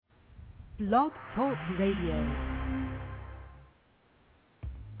Blog Talk Radio.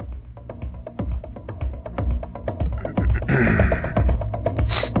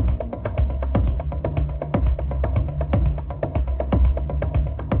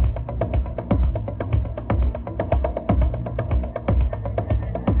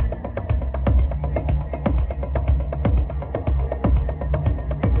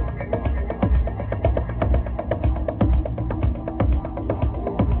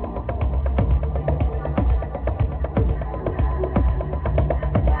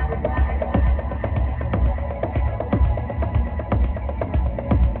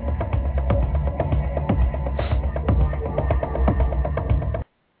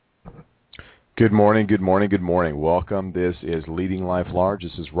 Good morning, good morning, good morning. Welcome. This is Leading Life Large.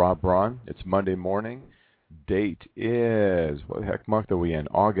 This is Rob Braun. It's Monday morning. Date is, what the heck month are we in?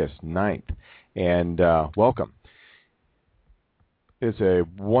 August 9th. And welcome. It's a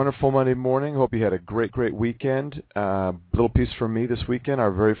wonderful Monday morning. Hope you had a great weekend. Little piece from me this weekend,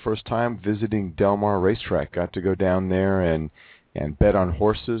 our very first time visiting Del Mar Racetrack. Got to go down there and bet on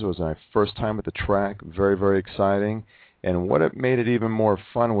horses. It was my first time at the track. Very exciting. And what it made it even more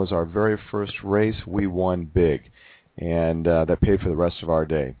fun was our very first race, we won big. And that paid for the rest of our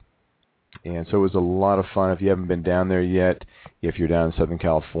day. And so it was a lot of fun. If you haven't been down there yet, if you're down in Southern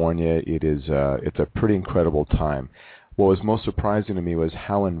California, it's a pretty incredible time. What was most surprising to me was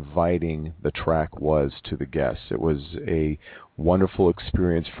how inviting the track was to the guests. It was a wonderful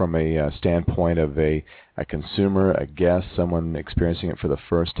experience from a standpoint of a consumer, a guest, someone experiencing it for the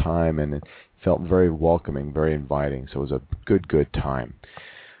first time, and it felt very welcoming, very inviting. So it was a good time.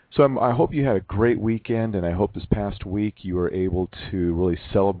 So I hope you had a great weekend, and I hope this past week you were able to really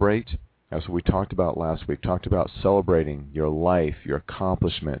celebrate. That's what we talked about last week. Talked about celebrating your life, your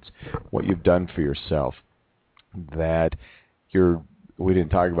accomplishments, what you've done for yourself. That we didn't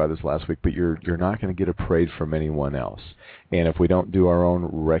talk about this last week, but you're not going to get a parade from anyone else. And if we don't do our own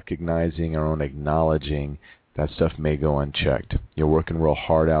recognizing, our own acknowledging, that stuff may go unchecked. You're working real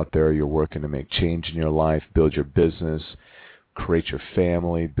hard out there. You're working to make change in your life, build your business, create your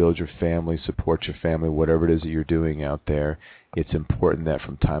family, build your family, support your family, whatever it is that you're doing out there. It's important that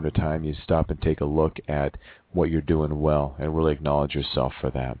from time to time you stop and take a look at what you're doing well and really acknowledge yourself for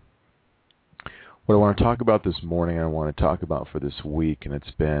that. What I want to talk about this morning, I want to talk about for this week, and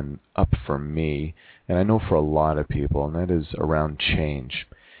it's been up for me, and I know for a lot of people, and that is around change.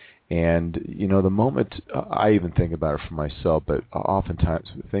 And, the moment, I even think about it for myself, but oftentimes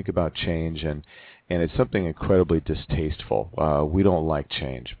think about change, and it's something incredibly distasteful. We don't like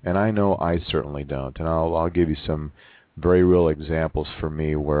change, and I know I certainly don't. And I'll give you some very real examples for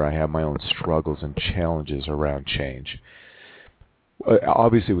me where I have my own struggles and challenges around change.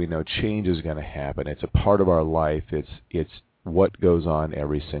 Obviously, we know change is going to happen. It's a part of our life. It's what goes on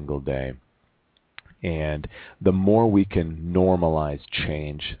every single day. And the more we can normalize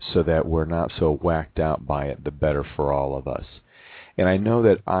change so that we're not so whacked out by it, the better for all of us. And I know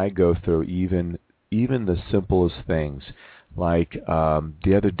that I go through even the simplest things. Like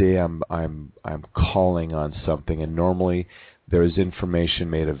the other day, I'm calling on something, and normally there is information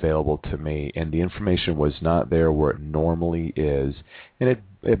made available to me, and the information was not there where it normally is, and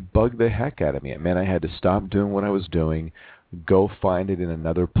it bugged the heck out of me. It meant I had to stop doing what I was doing, go find it in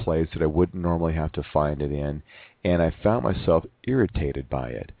another place that I wouldn't normally have to find it in, and I found myself irritated by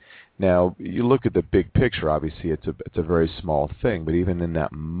it. Now, you look at the big picture, obviously it's a very small thing, but even in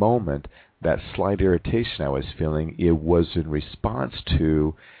that moment, that slight irritation I was feeling, it was in response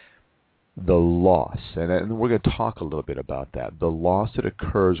to the loss, and we're going to talk a little bit about that, the loss that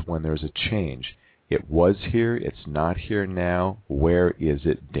occurs when there's a change. It was here, it's not here now, where is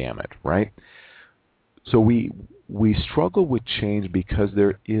it, damn it, right? So we struggle with change because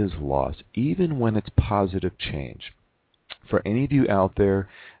there is loss, even when it's positive change. For any of you out there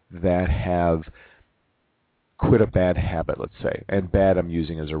that have quit a bad habit, let's say, and bad I'm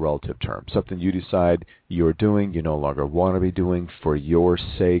using as a relative term, something you decide you're doing, you no longer want to be doing for your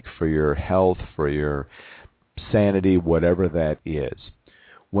sake, for your health, for your sanity, whatever that is.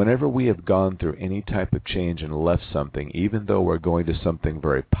 Whenever we have gone through any type of change and left something, even though we're going to something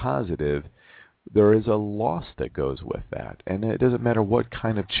very positive, there is a loss that goes with that, and it doesn't matter what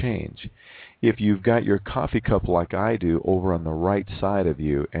kind of change. If you've got your coffee cup like I do over on the right side of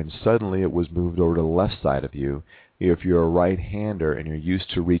you, and suddenly it was moved over to the left side of you, if you're a right-hander and you're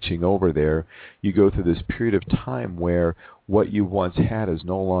used to reaching over there, you go through this period of time where what you once had is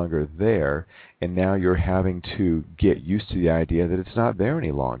no longer there, and now you're having to get used to the idea that it's not there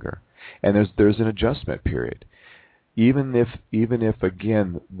any longer. And there's an adjustment period. Even if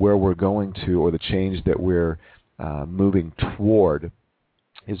again, where we're going to or the change that we're moving toward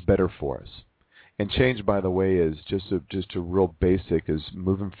is better for us. And change, by the way, is just a real basic, is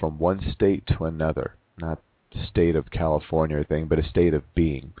moving from one state to another, not state of California thing, but a state of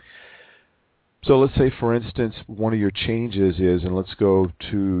being. So let's say, for instance, one of your changes is, and let's go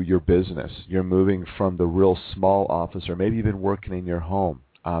to your business. You're moving from the real small office, or maybe you've been working in your home.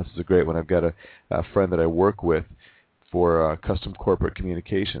 This is a great one. I've got a friend that I work with for custom corporate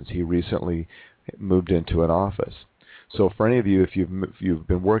communications. He recently moved into an office. So for any of you, if you've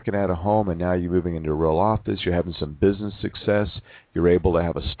been working at a home and now you're moving into a real office, you're having some business success, you're able to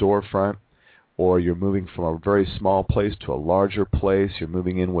have a storefront, or you're moving from a very small place to a larger place, you're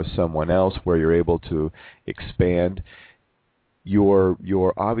moving in with someone else where you're able to expand,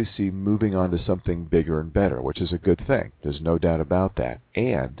 you're obviously moving on to something bigger and better, which is a good thing. There's no doubt about that.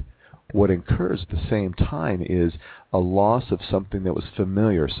 And what occurs at the same time is a loss of something that was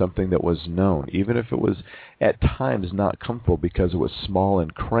familiar, something that was known, even if it was at times not comfortable because it was small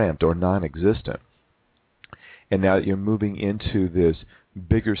and cramped or non-existent. And now that you're moving into this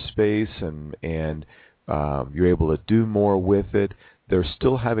bigger space and you're able to do more with it, they're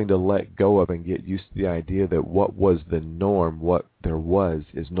still having to let go of and get used to the idea that what was the norm, what there was,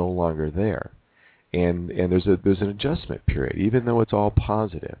 is no longer there. And there's an adjustment period, even though it's all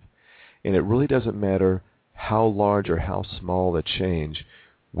positive. And it really doesn't matter how large or how small the change,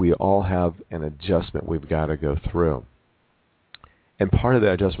 we all have an adjustment we've got to go through. And part of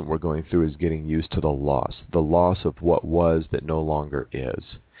that adjustment we're going through is getting used to the loss of what was that no longer is.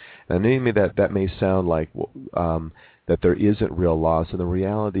 And maybe that may sound like that there isn't real loss, and the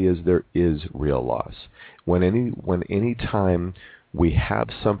reality is there is real loss. When any time we have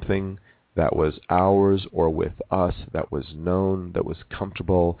something that was ours or with us, that was known, that was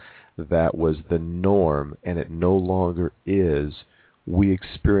comfortable, that was the norm, and it no longer is, we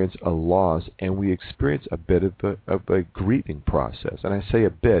experience a loss, and we experience a bit of a grieving process. And I say a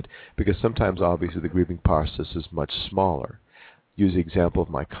bit because sometimes, obviously, the grieving process is much smaller. Use the example of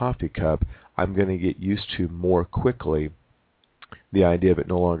my coffee cup. I'm going to get used to more quickly the idea of it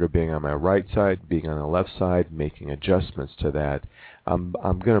no longer being on my right side, being on the left side, making adjustments to that. I'm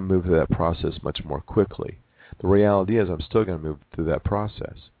going to move through that process much more quickly. The reality is I'm still going to move through that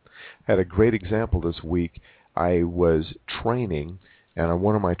process. I had a great example this week. I was training, and on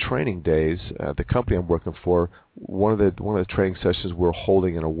one of my training days, the company I'm working for, one of the training sessions we're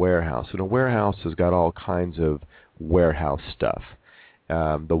holding in a warehouse. And a warehouse has got all kinds of warehouse stuff.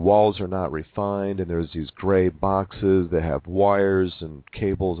 The walls are not refined, and there's these gray boxes that have wires and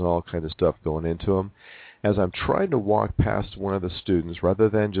cables and all kinds of stuff going into them. As I'm trying to walk past one of the students, rather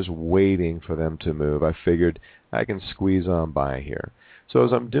than just waiting for them to move, I figured I can squeeze on by here. So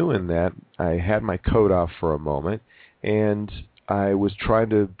as I'm doing that, I had my coat off for a moment, and I was trying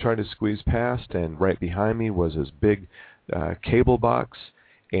to squeeze past, and right behind me was this big cable box,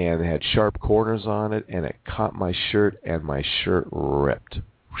 and it had sharp corners on it, and it caught my shirt, and my shirt ripped.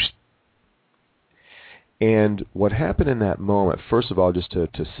 And what happened in that moment, first of all, just to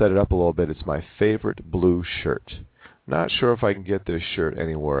set it up a little bit, it's my favorite blue shirt. Not sure if I can get this shirt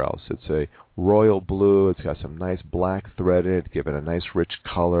anywhere else. It's a royal blue. It's got some nice black thread in it, give it a nice rich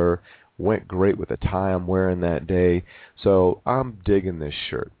color. Went great with the tie I'm wearing that day. So I'm digging this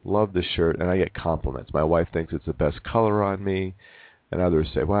shirt. Love this shirt, and I get compliments. My wife thinks it's the best color on me, and others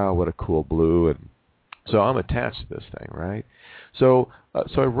say, wow, what a cool blue. And so I'm attached to this thing, right? So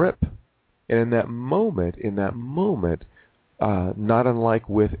I rip. And in that moment, not unlike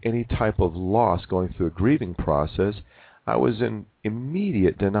with any type of loss going through a grieving process, I was in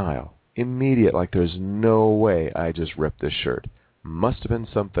immediate denial. Immediate, like there's no way I just ripped this shirt. Must have been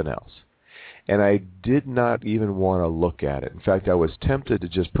something else. And I did not even want to look at it. In fact, I was tempted to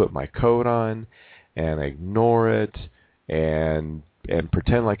just put my coat on and ignore it and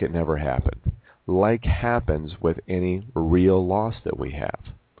pretend like it never happened, like happens with any real loss that we have.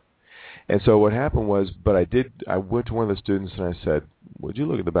 And so what happened was, I went to one of the students and I said, would you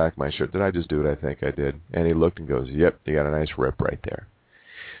look at the back of my shirt? Did I just do what I think I did? And he looked and goes, yep, you got a nice rip right there.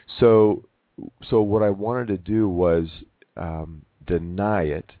 So what I wanted to do was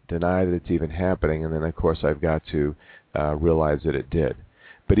deny that it's even happening, and then of course I've got to realize that it did.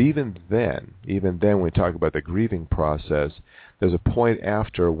 But even then when we talk about the grieving process, there's a point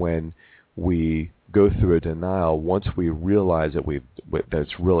after when we go through a denial. Once we realize that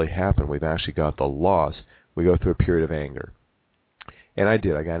that's really happened, we've actually got the loss, we go through a period of anger. And I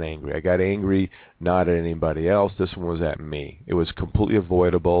did. I got angry. I got angry not at anybody else. This one was at me. It was completely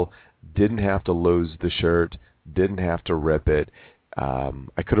avoidable. Didn't have to lose the shirt. Didn't have to rip it.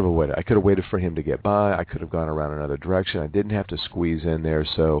 I could have waited. I could have waited for him to get by. I could have gone around another direction. I didn't have to squeeze in there.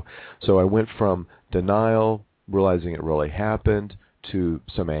 So I went from denial, realizing it really happened, to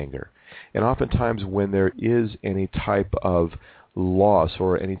some anger. And oftentimes when there is any type of loss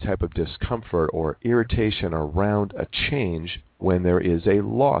or any type of discomfort or irritation around a change, when there is a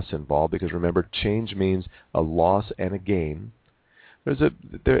loss involved, because remember, change means a loss and a gain,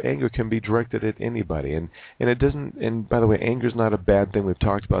 their anger can be directed at anybody, and it doesn't. And by the way, anger is not a bad thing. We've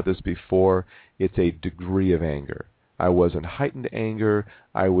talked about this before. It's a degree of anger. I wasn't heightened anger.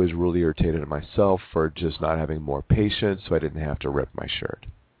 I was really irritated at myself for just not having more patience, so I didn't have to rip my shirt.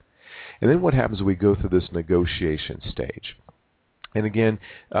 And then what happens is we go through this negotiation stage. And again,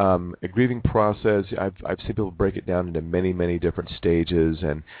 a grieving process, I've seen people break it down into many, many different stages.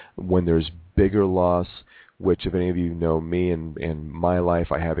 And when there's bigger loss, which if any of you know me in my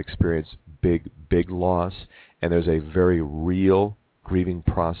life, I have experienced big loss. And there's a very real grieving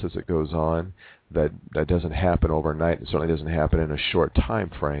process that goes on that doesn't happen overnight. It certainly doesn't happen in a short time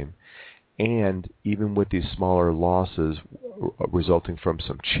frame. And even with these smaller losses resulting from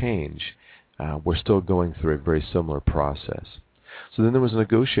some change, we're still going through a very similar process. So then there was a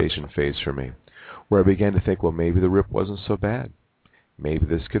negotiation phase for me where I began to think, well, maybe the rip wasn't so bad. Maybe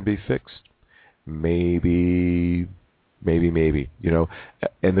this can be fixed. Maybe.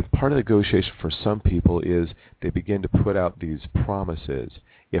 And the part of the negotiation for some people is they begin to put out these promises.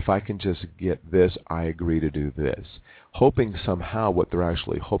 If I can just get this, I agree to do this. Hoping somehow what they're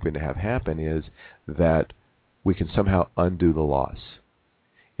actually hoping to have happen is that we can somehow undo the loss.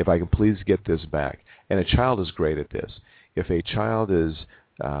 If I can please get this back. And a child is great at this. If a child is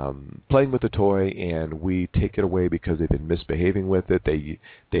playing with a toy and we take it away because they've been misbehaving with it,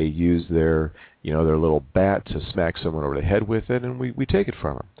 they use their little bat to smack someone over the head with it, and we take it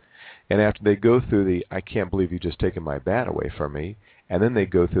from them. And after they go through the I can't believe you just taken my bat away from me, and then they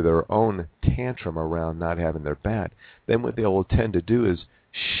go through their own tantrum around not having their bat, then what they will tend to do is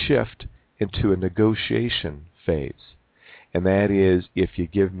shift into a negotiation phase. And that is, if you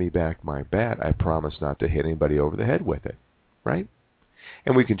give me back my bat, I promise not to hit anybody over the head with it, right?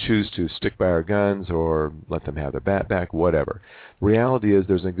 And we can choose to stick by our guns or let them have their bat back, whatever. The reality is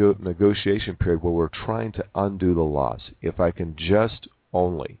there's a negotiation period where we're trying to undo the loss, if I can just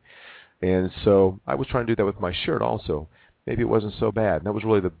only. And so I was trying to do that with my shirt also. Maybe it wasn't so bad. And that was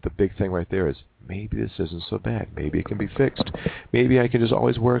really the big thing right there is, maybe this isn't so bad. Maybe it can be fixed. Maybe I can just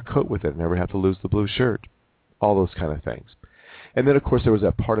always wear a coat with it and never have to lose the blue shirt. All those kind of things. And then, of course, there was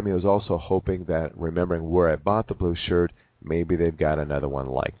that part of me that was also hoping that, remembering where I bought the blue shirt, maybe they've got another one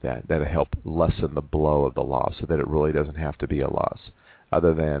like that. That'll help lessen the blow of the loss so that it really doesn't have to be a loss,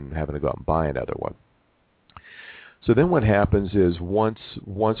 other than having to go out and buy another one. So then what happens is once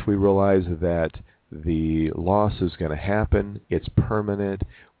we realize that the loss is going to happen, it's permanent,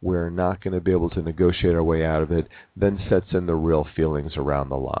 we're not going to be able to negotiate our way out of it, then sets in the real feelings around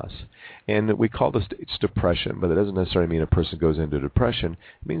the loss. And we call this stage depression, but it doesn't necessarily mean a person goes into depression.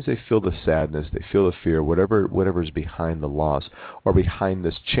 It means they feel the sadness, they feel the fear, whatever is behind the loss or behind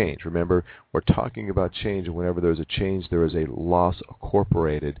this change. Remember, we're talking about change, and whenever there's a change, there is a loss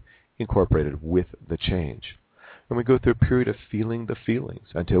incorporated with the change. And we go through a period of feeling the feelings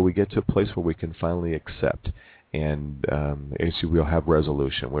until we get to a place where we can finally accept. And actually we'll have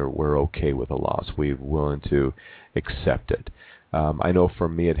resolution. We're okay with a loss. We're willing to accept it. I know for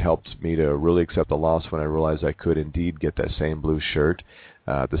me it helped me to really accept the loss when I realized I could indeed get that same blue shirt.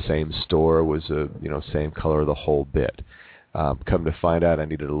 The same store was same color, the whole bit. Come to find out I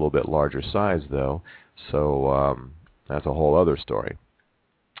needed a little bit larger size though, so that's a whole other story.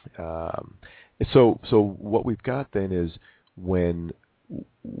 So what we've got then is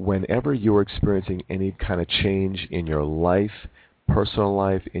whenever you're experiencing any kind of change in your life, personal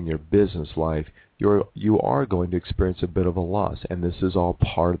life, in your business life, you are going to experience a bit of a loss, and this is all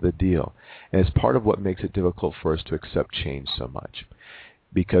part of the deal. And it's part of what makes it difficult for us to accept change so much,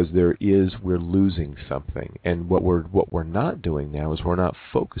 because we're losing something, and what we're not doing now is we're not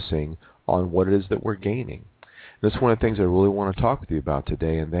focusing on what it is that we're gaining. That's one of the things I really want to talk with you about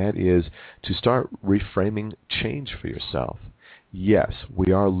today, and that is to start reframing change for yourself. Yes,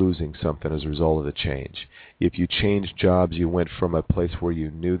 we are losing something as a result of the change. If you changed jobs, you went from a place where you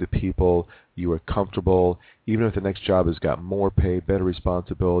knew the people, you were comfortable, even if the next job has got more pay, better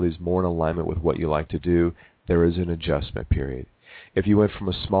responsibilities, more in alignment with what you like to do, there is an adjustment period. If you went from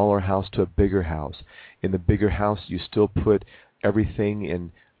a smaller house to a bigger house, in the bigger house you still put everything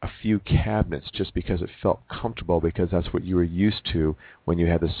in a few cabinets just because it felt comfortable, because that's what you were used to when you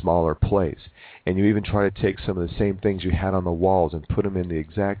had the smaller place. And you even try to take some of the same things you had on the walls and put them in the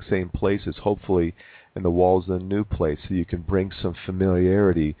exact same places, hopefully in the walls of the new place, so you can bring some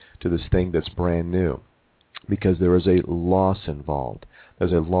familiarity to this thing that's brand new. Because there is a loss involved.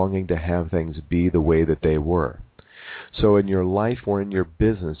 There's a longing to have things be the way that they were. So in your life or in your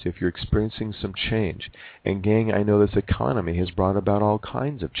business, if you're experiencing some change, and gang, I know this economy has brought about all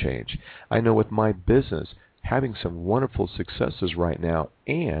kinds of change. I know with my business, having some wonderful successes right now,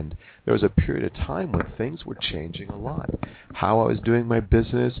 and there was a period of time when things were changing a lot. How I was doing my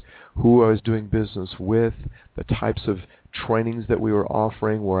business, who I was doing business with, the types of trainings that we were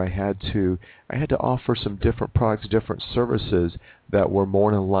offering, where I had to offer some different products, different services that were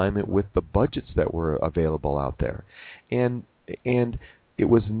more in alignment with the budgets that were available out there. And it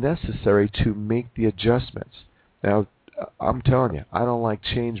was necessary to make the adjustments. Now, I'm telling you, I don't like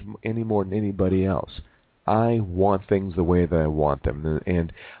change any more than anybody else. I want things the way that I want them,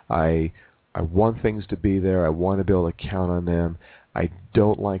 and I want things to be there. I want to be able to count on them. I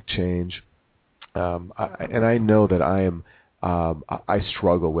don't like change, and I know that I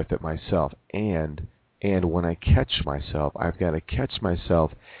struggle with it myself. And when I catch myself, I've got to catch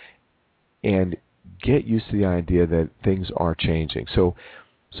myself and get used to the idea that things are changing. So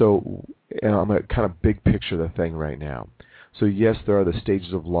I'm going to kind of big picture the thing right now. So yes, there are the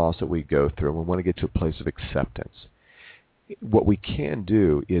stages of loss that we go through, and we want to get to a place of acceptance. What we can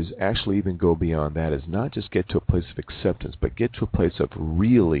do is actually even go beyond that, is not just get to a place of acceptance, but get to a place of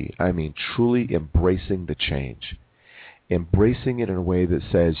really, truly embracing the change. Embracing it in a way that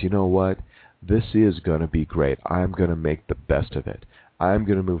says, you know what, this is going to be great. I'm going to make the best of it. I'm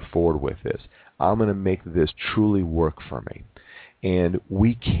going to move forward with this. I'm going to make this truly work for me. And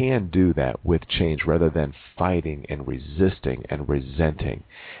we can do that with change rather than fighting and resisting and resenting.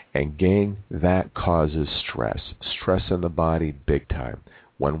 And gang, that causes stress. Stress in the body big time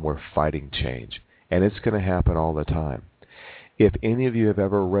when we're fighting change. And it's going to happen all the time. If any of you have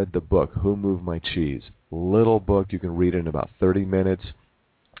ever read the book, Who Moved My Cheese? Little book, you can read it in about 30 minutes.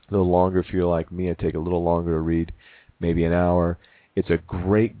 A little longer if you're like me, it'd take a little longer to read, maybe an hour. It's a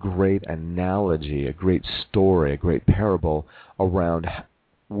great, great analogy, a great story, a great parable around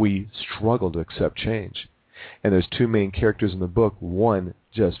we struggle to accept change. And there's two main characters in the book. One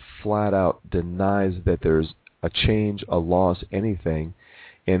just flat out denies that there's a change, a loss, anything,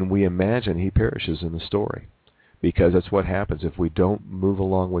 and we imagine he perishes in the story. Because that's what happens. If we don't move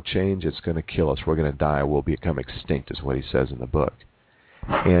along with change, it's going to kill us. We're going to die. We'll become extinct, is what he says in the book.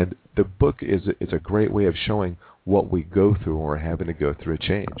 And the book is a great way of showing what we go through when we're having to go through a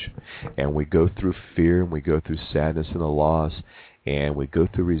change. And we go through fear, and we go through sadness and the loss, and we go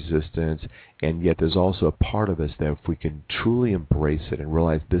through resistance, and yet there's also a part of us that if we can truly embrace it and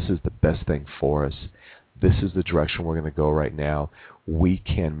realize this is the best thing for us, this is the direction we're going to go right now, we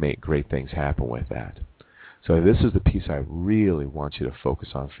can make great things happen with that. So this is the piece I really want you to focus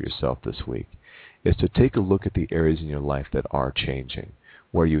on for yourself this week, is to take a look at the areas in your life that are changing,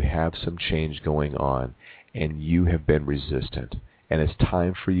 where you have some change going on and you have been resistant. And it's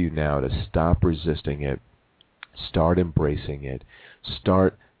time for you now to stop resisting it, start embracing it,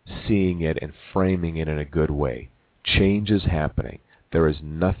 start seeing it and framing it in a good way. Change is happening. There is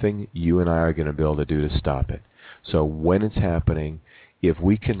nothing you and I are going to be able to do to stop it. So when it's happening, if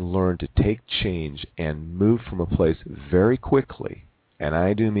we can learn to take change and move from a place very quickly, and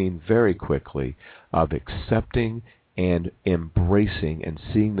I do mean very quickly, of accepting and embracing and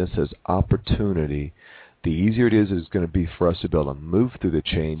seeing this as opportunity, the easier it is going to be for us to be able to move through the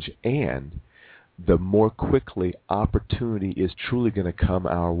change, and the more quickly opportunity is truly going to come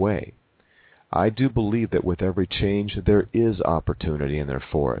our way. I do believe that with every change, there is opportunity in there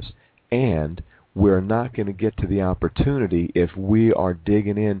for us. And we're not going to get to the opportunity if we are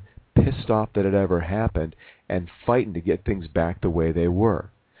digging in, pissed off that it ever happened, and fighting to get things back the way they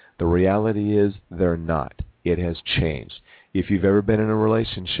were. The reality is they're not. It has changed. If you've ever been in a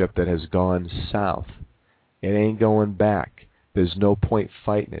relationship that has gone south, it ain't going back. There's no point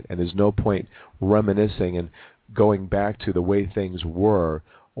fighting it, and there's no point reminiscing and going back to the way things were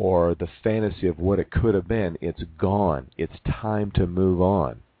or the fantasy of what it could have been. It's gone. It's time to move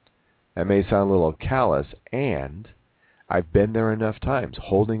on. That may sound a little callous, and I've been there enough times,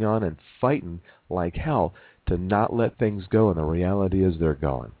 holding on and fighting like hell to not let things go, and the reality is they're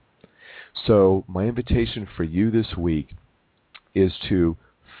gone. So my invitation for you this week is to,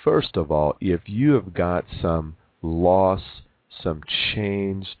 first of all, if you have got some loss, some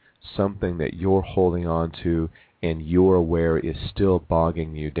change, something that you're holding on to and you're aware is still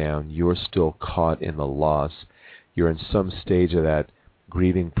bogging you down, you're still caught in the loss, you're in some stage of that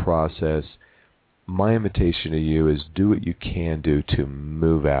grieving process, my invitation to you is do what you can do to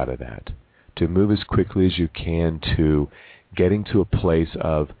move out of that, to move as quickly as you can to getting to a place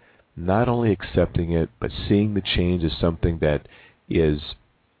of not only accepting it, but seeing the change as something that is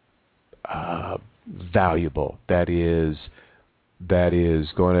valuable, that is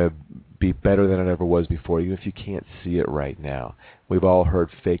going to be better than it ever was before, even if you can't see it right now. We've all heard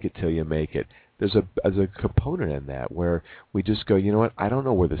fake it till you make it. There's a component in that where we just go, you know what, I don't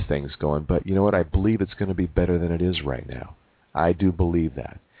know where this thing's going, but you know what, I believe it's going to be better than it is right now. I do believe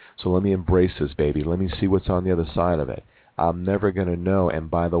that. So let me embrace this, baby. Let me see what's on the other side of it. I'm never going to know, and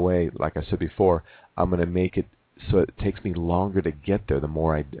by the way, like I said before, I'm going to make it so it takes me longer to get there the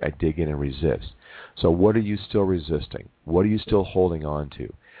more I dig in and resist. So what are you still resisting? What are you still holding on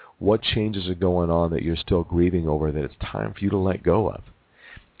to? What changes are going on that you're still grieving over that it's time for you to let go of?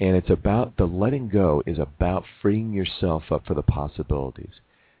 And it's about, the letting go is about freeing yourself up for the possibilities.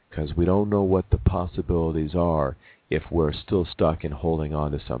 Because we don't know what the possibilities are if we're still stuck in holding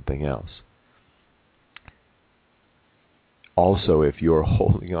on to something else. Also, if you're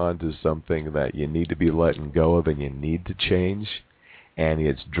holding on to something that you need to be letting go of and you need to change, and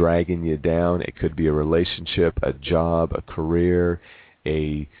it's dragging you down, it could be a relationship, a job, a career,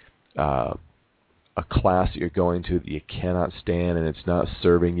 a class that you're going to that you cannot stand, and it's not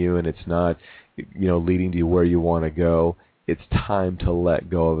serving you, and it's not, leading to you where you want to go. It's time to let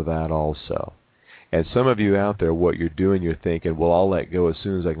go of that also. And some of you out there, what you're doing, you're thinking, well, I'll let go as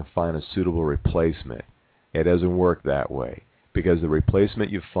soon as I can find a suitable replacement. It doesn't work that way, because the replacement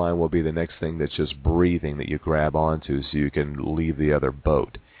you find will be the next thing that's just breathing that you grab onto so you can leave the other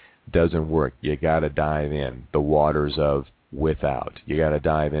boat. Doesn't work. You got to dive in the waters of without. You got to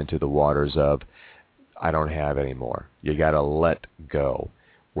dive into the waters of I don't have anymore. You got to let go.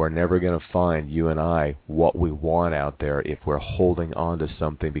 We're never going to find, you and I, what we want out there if we're holding on to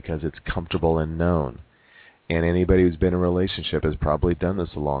something because it's comfortable and known. And anybody who's been in a relationship has probably done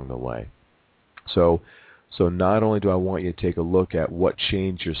this along the way. So not only do I want you to take a look at what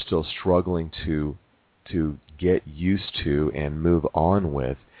change you're still struggling to get used to and move on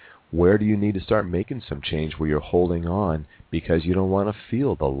with, where do you need to start making some change where you're holding on because you don't want to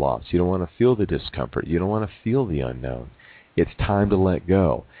feel the loss, you don't want to feel the discomfort, you don't want to feel the unknown. It's time to let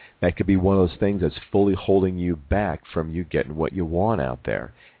go. That could be one of those things that's fully holding you back from you getting what you want out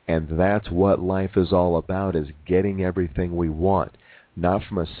there. And that's what life is all about, is getting everything we want. Not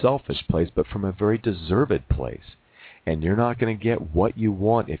from a selfish place, but from a very deserved place. And you're not going to get what you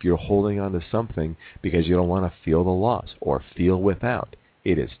want if you're holding on to something because you don't want to feel the loss or feel without.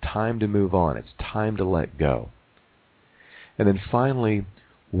 It is time to move on. It's time to let go. And then finally,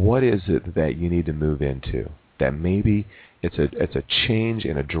 what is it that you need to move into? That maybe it's a change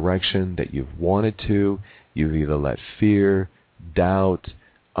in a direction that you've wanted to. You've either let fear, doubt,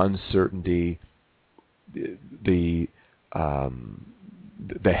 uncertainty, the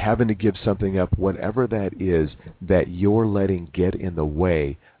having to give something up, whatever that is, that you're letting get in the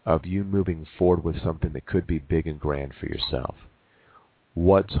way of you moving forward with something that could be big and grand for yourself.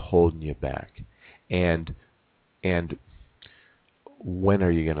 What's holding you back? And when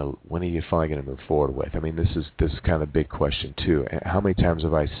are you finally gonna move forward with? I mean, this is kind of a big question too. How many times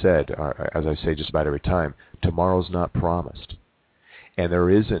have I said, as I say just about every time, tomorrow's not promised, and there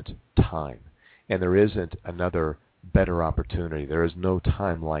isn't time, and there isn't another better opportunity. There is no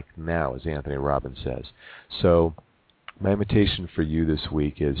time like now, as Anthony Robbins says. So my invitation for you this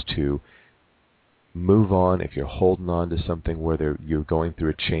week is to move on. If you're holding on to something where you're going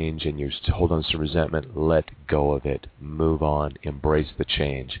through a change and you're holding on to some resentment, let go of it. Move on. Embrace the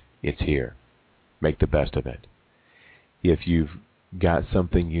change. It's here. Make the best of it. If you've got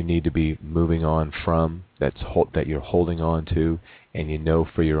something you need to be moving on from that you're holding on to, and you know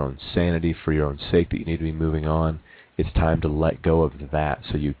for your own sanity, for your own sake, that you need to be moving on, it's time to let go of that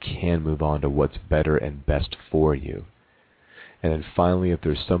so you can move on to what's better and best for you. And then finally, if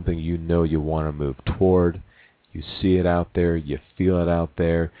there's something you know you want to move toward, you see it out there, you feel it out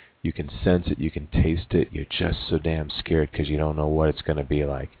there, you can sense it, you can taste it, you're just so damn scared because you don't know what it's going to be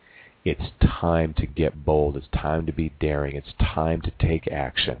like. It's time to get bold. It's time to be daring. It's time to take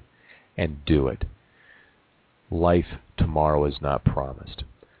action and do it. Life tomorrow is not promised.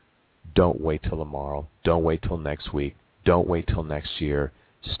 Don't wait till tomorrow. Don't wait till next week. Don't wait till next year.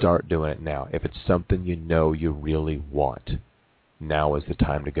 Start doing it now. If it's something you know you really want, now is the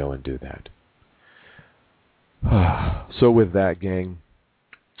time to go and do that. So with that, gang,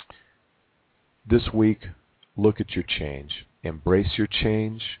 this week, look at your change. Embrace your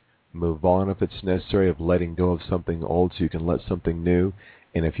change. Move on if it's necessary, of letting go of something old so you can let something new.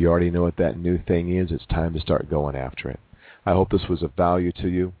 And if you already know what that new thing is, it's time to start going after it. I hope this was of value to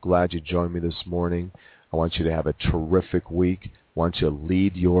you. Glad you joined me this morning. I want you to have a terrific week. I want you to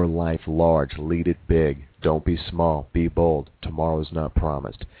lead your life large. Lead it big. Don't be small. Be bold. Tomorrow is not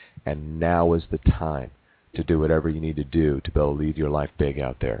promised. And now is the time to do whatever you need to do to be able to lead your life big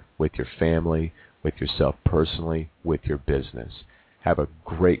out there, with your family, with yourself personally, with your business. Have a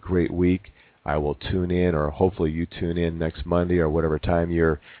great, great week. I will tune in, or hopefully you tune in next Monday or whatever time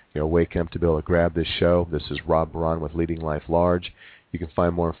you're waking up to be able to grab this show. This is Rob Braun with Leading Life Large. You can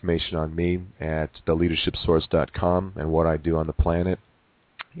find more information on me at theleadershipsource.com and what I do on the planet.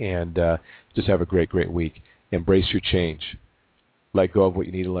 And just have a great, great week. Embrace your change. Let go of what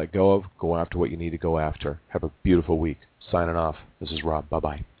you need to let go of. Go after what you need to go after. Have a beautiful week. Signing off. This is Rob.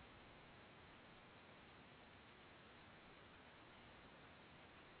 Bye-bye.